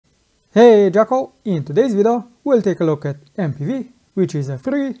Hey Jackal! In today's video we'll take a look at MPV, which is a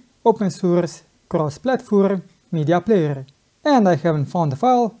free, open source, cross-platform media player, and I haven't found a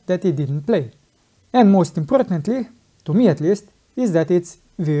file that it didn't play. And most importantly, to me at least, is that it's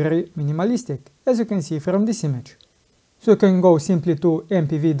very minimalistic, as you can see from this image. So you can go simply to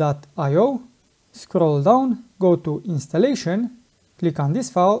mpv.io, scroll down, go to installation, click on this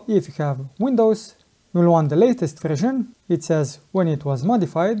file. If you have Windows, you'll want the latest version. It says when it was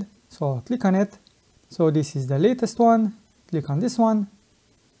modified. So click on it. So this is the latest one. Click on this one.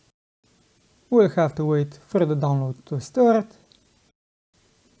 We'll have to wait for the download to start.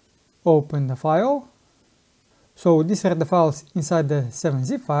 Open the file. So these are the files inside the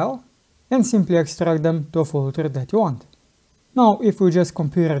 7-zip file, and simply extract them to a folder that you want. Now if we just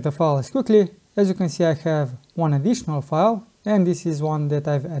compare the files quickly, as you can see I have one additional file, and this is one that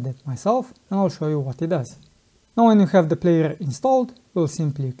I've added myself, and I'll show you what it does. Now when you have the player installed, you'll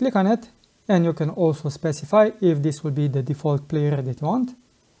simply click on it, and you can also specify if this will be the default player that you want.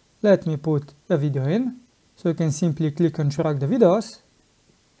 Let me put a video in, so you can simply click and drag the videos.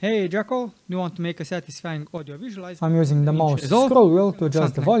 Hey Jackal, do you want to make a satisfying audio visualizer? I'm using the mouse scroll wheel to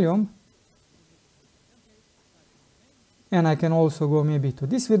adjust the volume. And I can also go maybe to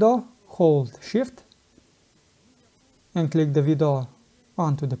this video, hold shift, and click the video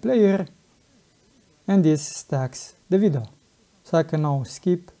onto the player. And this stacks the video. So I can now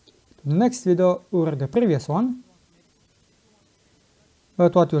skip to the next video or the previous one.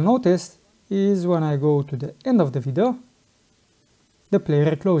 But what you'll notice is when I go to the end of the video, the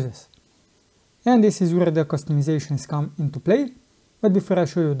player closes. And this is where the customizations come into play. But before I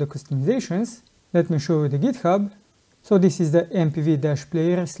show you the customizations, let me show you the GitHub. So this is the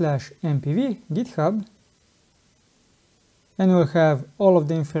mpv-player/mpv GitHub. And you'll have all of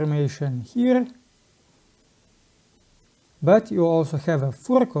the information here. But you also have a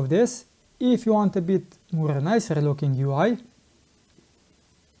fork of this if you want a bit more nicer looking UI,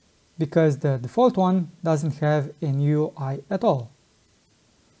 because the default one doesn't have any UI at all.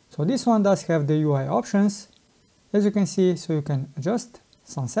 So this one does have the UI options, as you can see, so you can adjust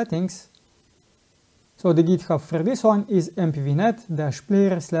some settings. So the GitHub for this one is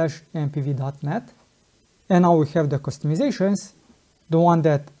mpvnet-player/mpv.net. And now we have the customizations. The one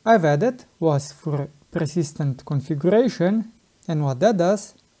that I've added was for persistent configuration, and what that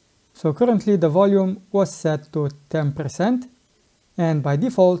does, so currently the volume was set to 10%, and by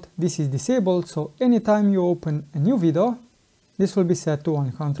default this is disabled, so anytime you open a new video, this will be set to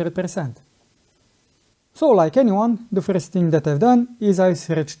 100%. So like anyone, the first thing that I've done is I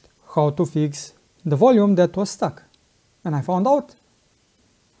searched how to fix the volume that was stuck, and I found out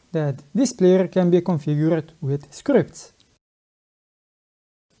that this player can be configured with scripts.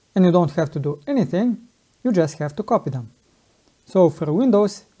 And you don't have to do anything, you just have to copy them. So for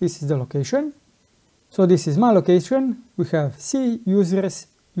Windows, this is the location. So this is my location. We have C, users,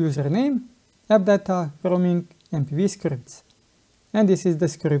 username, app data, roaming, MPV scripts. And this is the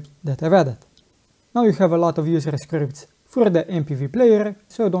script that I've added. Now you have a lot of user scripts for the MPV player,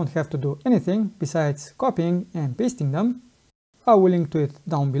 so you don't have to do anything besides copying and pasting them. I will link to it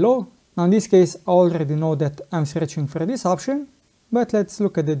down below. Now in this case, I already know that I'm searching for this option. But let's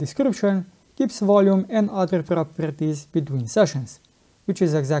look at the description. Keeps volume and other properties between sessions, which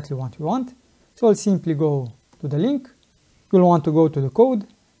is exactly what we want. So I'll simply go to the link. You'll want to go to the code.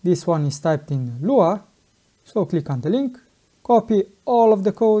 This one is typed in Lua. So click on the link, copy all of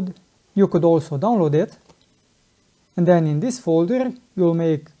the code. You could also download it. And then in this folder, you'll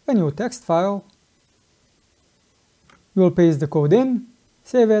make a new text file. You'll paste the code in,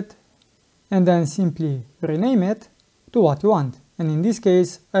 save it, and then simply rename it to what you want. And in this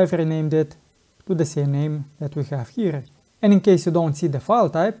case, I've renamed it to the same name that we have here. And in case you don't see the file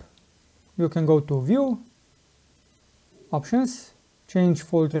type, you can go to View, Options, Change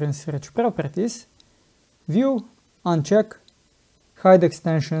Folder and Search Properties, View, uncheck, Hide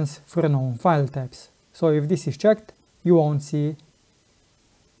extensions for known file types. So if this is checked, you won't see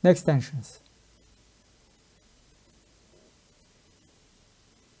the extensions.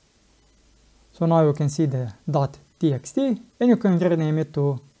 So now you can see the .txt, and you can rename it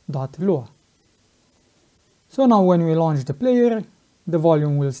to .lua. So now when we launch the player, the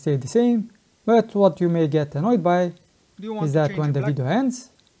volume will stay the same, but what you may get annoyed by is that when the video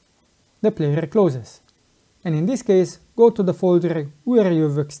ends, the player closes. And in this case, go to the folder where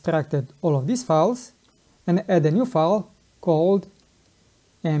you've extracted all of these files and add a new file called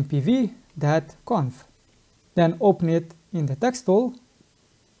mpv.conf. Then open it in the text tool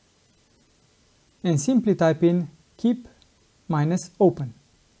and simply type in keep -open.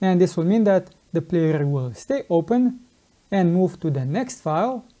 And this will mean that the player will stay open and move to the next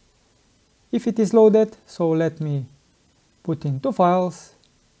file, if it is loaded. So let me put in 2 files.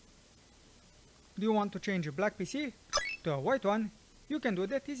 Do you want to change a black PC to a white one? You can do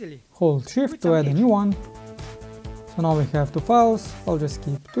that easily. Hold Shift to add a new one. So now we have 2 files. I'll just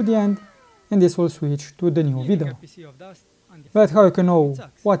skip to the end and this will switch to the new video. But how you can know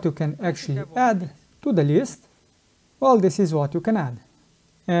what you can actually add to the list? Well, this is what you can add.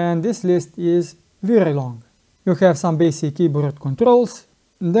 And this list is very long. You have some basic keyboard controls,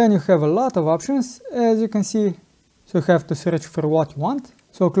 and then you have a lot of options, as you can see. So you have to search for what you want.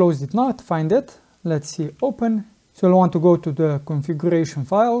 So close it now to find it. Let's see, open. So you'll want to go to the configuration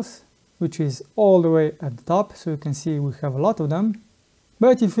files, which is all the way at the top. So you can see we have a lot of them.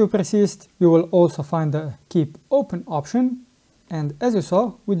 But if you persist, you will also find the keep open option. And as you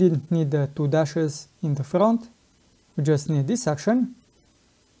saw, we didn't need the 2 dashes in the front. We just need this section.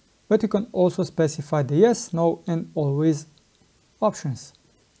 But you can also specify the yes, no, and always options.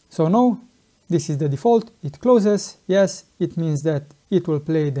 So no, this is the default, it closes. Yes, it means that it will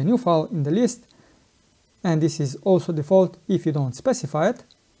play the new file in the list. And this is also default if you don't specify it.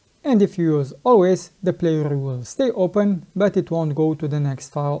 And if you use always, the player will stay open, but it won't go to the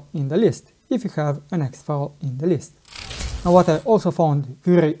next file in the list, if you have a next file in the list. Now what I also found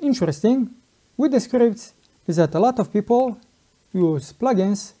very interesting with the scripts is that a lot of people use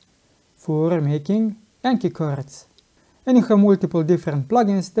plugins for making Anki cards. And you have multiple different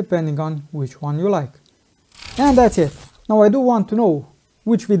plugins depending on which one you like. And that's it. Now I do want to know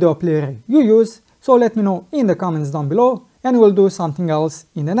which video player you use, so let me know in the comments down below and we'll do something else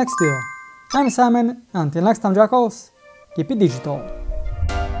in the next video. I'm Simon, until next time jackals, keep it digital.